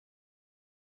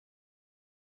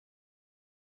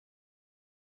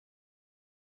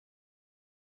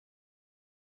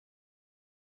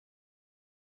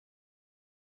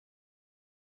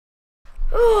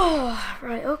Oh,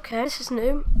 right, okay, this is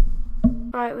new.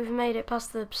 Right, we've made it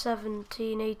past the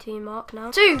 17, 18 mark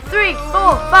now. 2, 3, 4,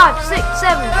 5, 6,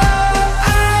 7.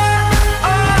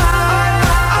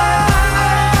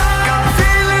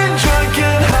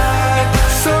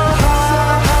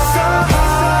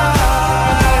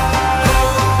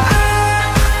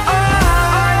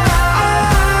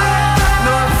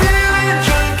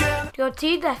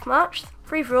 Team deathmatch,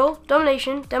 free for all,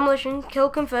 domination, demolition, kill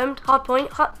confirmed, hardpoint,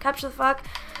 capture the flag.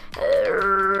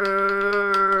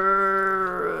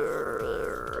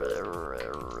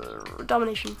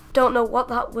 Domination. Don't know what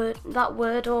that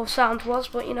word or sound was,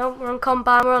 but you know, we're on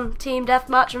combat, we're on team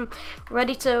deathmatch, and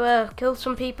ready to kill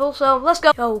some people. So let's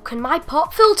go. Oh, can my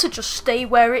pop filter just stay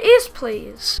where it is,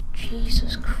 please?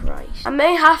 Jesus Christ. I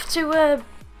may have to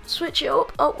switch it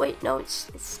up. Oh wait, no,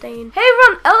 it's staying. Hey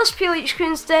everyone,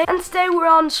 LSPLHQ today, and today we're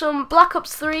on some Black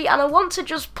Ops 3, and I want to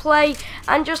just play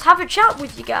and just have a chat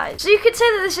with you guys. So you could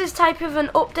say that this is type of an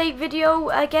update video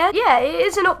again. Yeah, it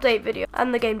is an update video,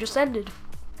 and the game just ended.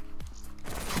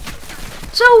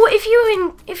 So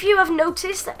if you have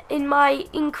noticed in my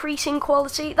increasing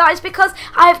quality, that is because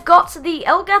I've got the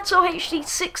Elgato HD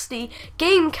 60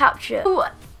 game capture. So,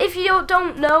 if you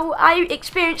don't know, I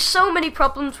experienced so many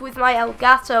problems with my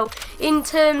Elgato in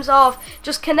terms of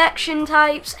just connection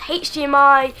types,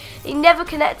 HDMI. It never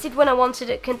connected when I wanted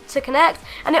it to connect,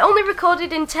 and it only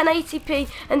recorded in 1080p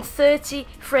and 30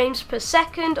 frames per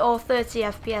second or 30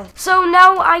 FPS. So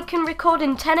now I can record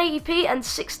in 1080p and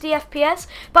 60 FPS,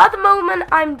 but at the moment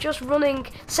I'm just running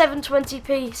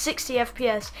 720p 60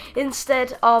 FPS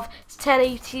instead of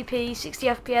 1080p 60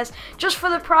 FPS, just for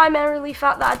the primarily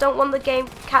fact that I don't want the game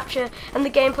capture and the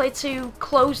gameplay to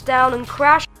close down and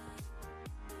crash.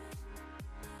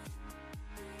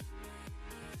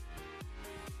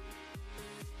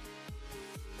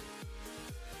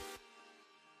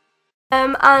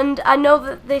 And I know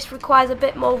that this requires a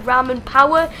bit more RAM and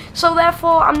power, so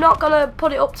therefore I'm not going to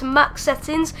put it up to max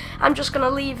settings. I'm just going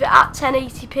to leave it at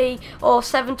 1080p or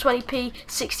 720p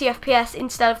 60 FPS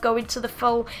instead of going to the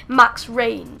full max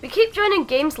range. We keep joining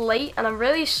games late, and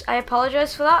I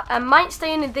apologise for that. I might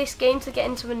stay in this game to get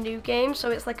into a new game, so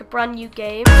it's like a brand new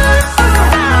game.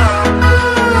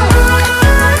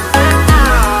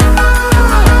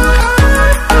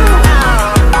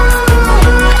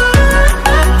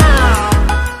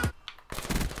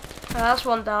 That's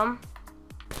one down.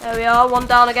 There we are, one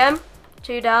down again.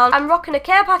 Two down. I'm rocking a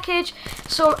care package,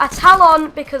 so a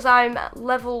Talon because I'm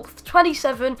level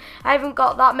 27. I haven't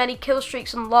got that many kill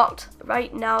streaks unlocked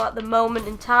right now at the moment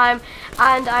in time,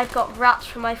 and I've got rats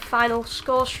for my final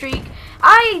score streak.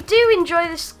 I do enjoy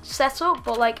this setup,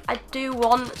 but like I do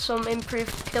want some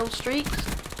improved kill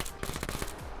streaks.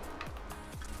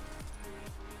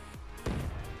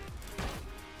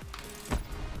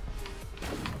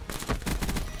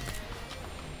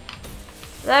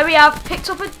 There we have picked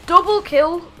up a double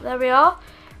kill. There we are.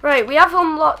 Right, we have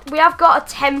got a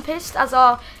Tempest as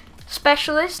our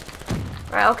specialist.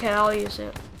 Right, okay, I'll use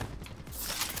it.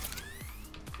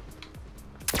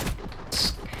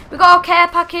 We got our care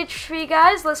package for you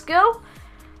guys. Let's go.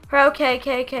 Right, okay,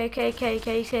 okay.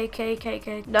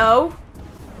 No.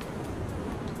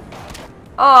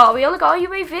 Oh, we only got a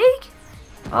UAV.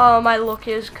 Oh, my luck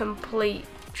is complete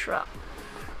trap.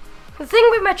 The thing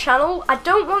with my channel, I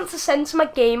don't want to censor my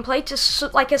gameplay to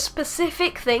like a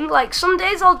specific thing. Like some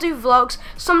days I'll do vlogs,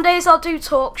 some days I'll do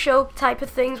talk show type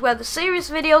of things where the serious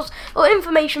videos or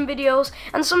information videos,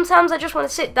 and sometimes I just want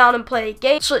to sit down and play a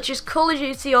game such as Call of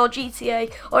Duty or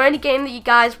GTA or any game that you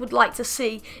guys would like to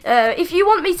see. If you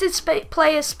want me to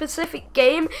play a specific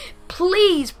game,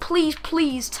 please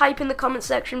type in the comment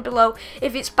section below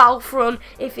if it's Battlefront,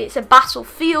 if it's a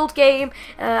Battlefield game.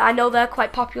 I know they're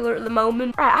quite popular at the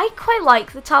moment. Right, I quite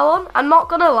like the Talon, I'm not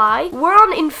gonna lie. We're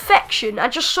on Infection. I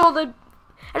just saw the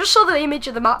image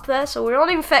of the map there, so we're on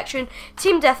Infection,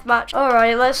 team deathmatch.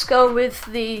 Alright, let's go with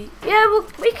the, yeah, well,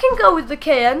 we can go with the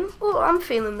KN. Oh, I'm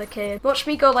feeling the KN. Watch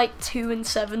me go like 2 and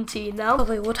 17 now.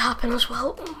 Probably would happen as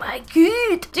well. Oh my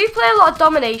god. Do play a lot of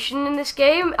domination in this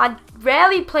game. I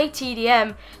rarely play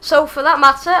TDM, so for that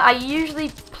matter, I usually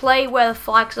play where the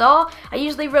flags are. I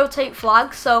usually rotate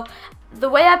flags, so the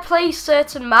way I play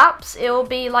certain maps, it will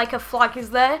be like a flag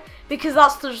is there, because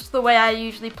that's just the way I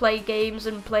usually play games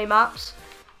and play maps.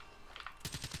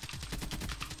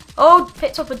 Oh,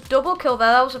 picked up a double kill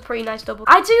there. That was a pretty nice double.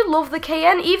 I do love the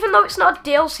KN, even though it's not a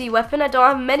DLC weapon. I don't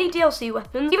have many DLC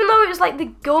weapons. Even though it was like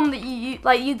the gun that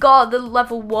you got at the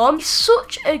level 1. It's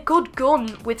such a good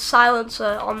gun with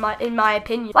silencer in my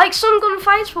opinion. Like some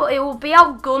gunfights, but it will be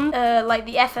outgunned like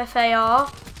the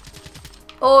FFAR.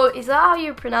 Or is that how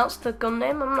you pronounce the gun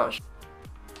name? I'm not sure.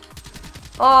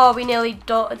 Oh, we nearly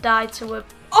died to a...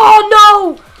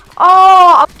 Oh, no!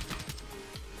 Oh!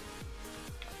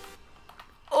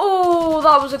 Oh,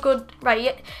 that was a good... Right,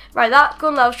 yeah. Right, that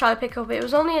gun that I was trying to pick up, it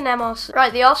was only an MR.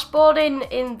 Right, they are spawning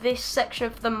in this section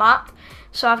of the map,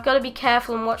 so I've got to be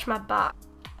careful and watch my back.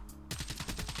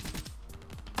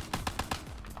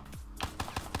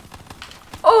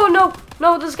 Oh, no!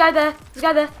 No, there's a guy there. There's a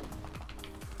guy there.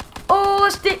 Oh,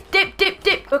 let's dip.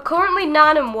 We're currently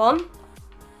 9-1,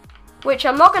 which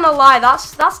I'm not going to lie,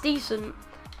 that's decent.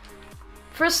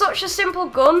 For such a simple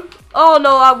gun. Oh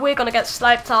no, we're gonna get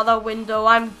sniped out that window.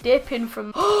 I'm dipping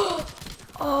from...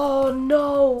 Oh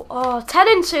no. Oh,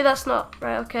 10-2, that's not...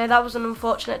 Right, okay, that was an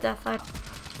unfortunate death. Right,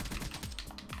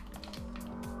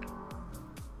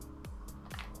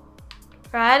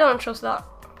 I don't trust that.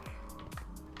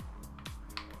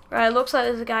 Right, it looks like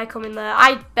there's a guy coming there.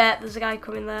 I bet there's a guy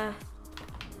coming there.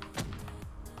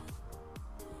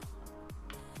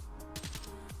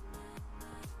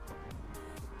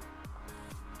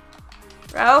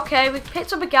 Right, okay, we've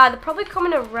picked up a guy. They're probably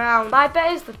coming around. My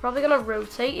bet is they're probably going to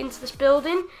rotate into this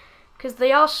building because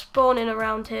they are spawning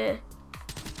around here.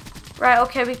 Right,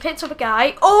 okay, we picked up a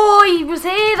guy. Oh, he was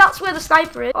here. That's where the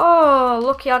sniper is. Oh,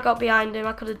 lucky I got behind him.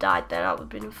 I could have died then. That would have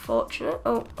been unfortunate.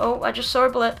 Oh, I just saw a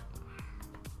blip.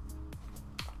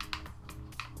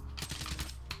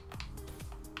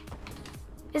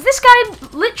 Is this guy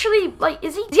literally, like,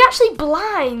 is he actually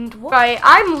blind? What? Right,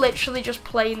 I'm literally just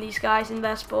playing these guys in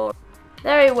their spawn.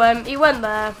 There he went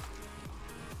there.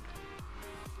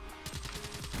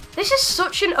 This is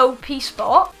such an OP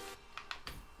spot.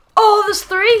 Oh, there's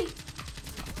 3.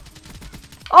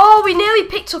 Oh, we nearly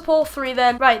picked up all 3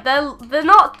 then. Right, they're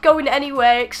not going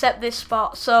anywhere except this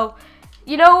spot. So,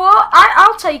 you know what?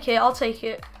 I'll take it. I'll take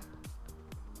it.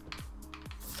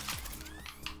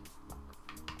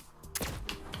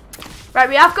 Right,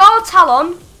 we have got our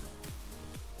Talon.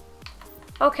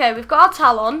 Okay, we've got our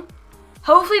Talon.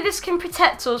 Hopefully this can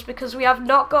protect us because we have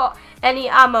not got any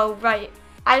ammo. Right,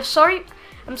 I'm sorry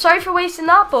for wasting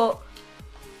that, but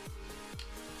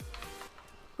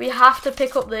we have to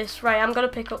pick up this. Right, I'm gonna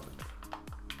pick up.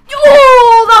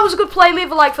 Oh, that was a good play.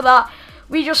 Leave a like for that.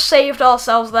 We just saved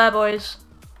ourselves there, boys.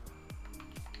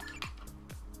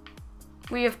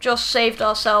 We have just saved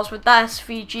ourselves with that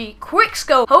SVG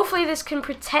quickscope. Hopefully this can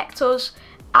protect us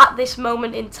at this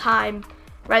moment in time.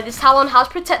 Right, this Talon has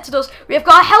protected us. We have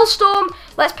got a Hellstorm.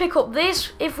 Let's pick up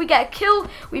this. If we get a kill,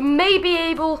 we may be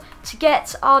able to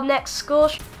get our next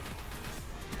score.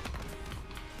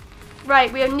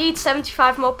 Right, we need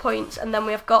 75 more points, and then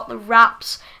we have got the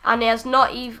wraps. And it has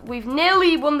not even... We've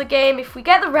nearly won the game. If we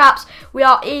get the wraps, we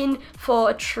are in for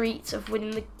a treat of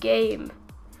winning the game.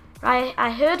 Right,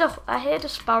 I heard a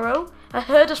sparrow. I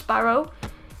heard a sparrow.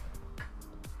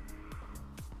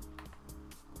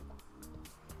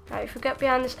 Right, if we get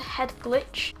behind this head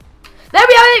glitch. There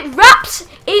we are, it wrapped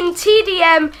in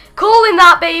TDM. Calling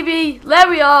that, baby. There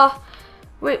we are.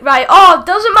 Right, oh,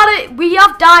 doesn't matter. We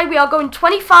have died. We are going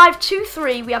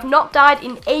 25-3. We have not died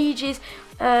in ages.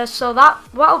 So that,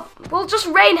 well, we'll just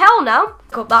rain hell now.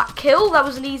 Got that kill. That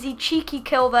was an easy, cheeky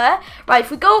kill there. Right,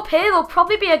 if we go up here, there'll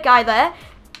probably be a guy there.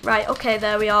 Right, okay,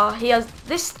 there we are.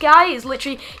 This guy is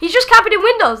literally, he's just camping in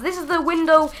Windows. This is the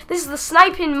window, this is the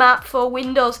sniping map for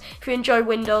Windows. If you enjoy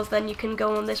Windows, then you can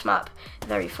go on this map.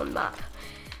 Very fun map.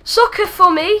 Sucker for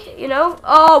me, you know.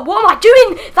 Oh, what am I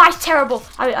doing? That's terrible.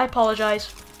 I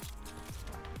apologize.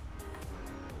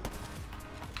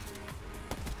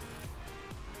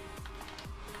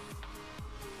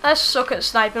 I suck at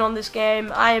sniping on this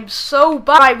game. I am so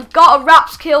bad. Right, we've got a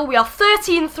wraps kill. We are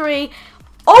 13-3.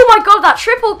 Oh my god, that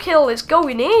triple kill is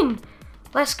going in.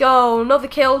 Let's go. Another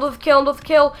kill, another kill, another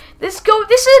kill. This is good.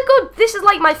 This is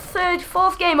like my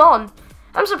 4th game on.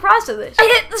 I'm surprised at this. I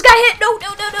hit. This guy hit. No.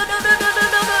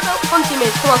 Come on,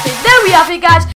 teammates. Come on, team. There we have it, guys.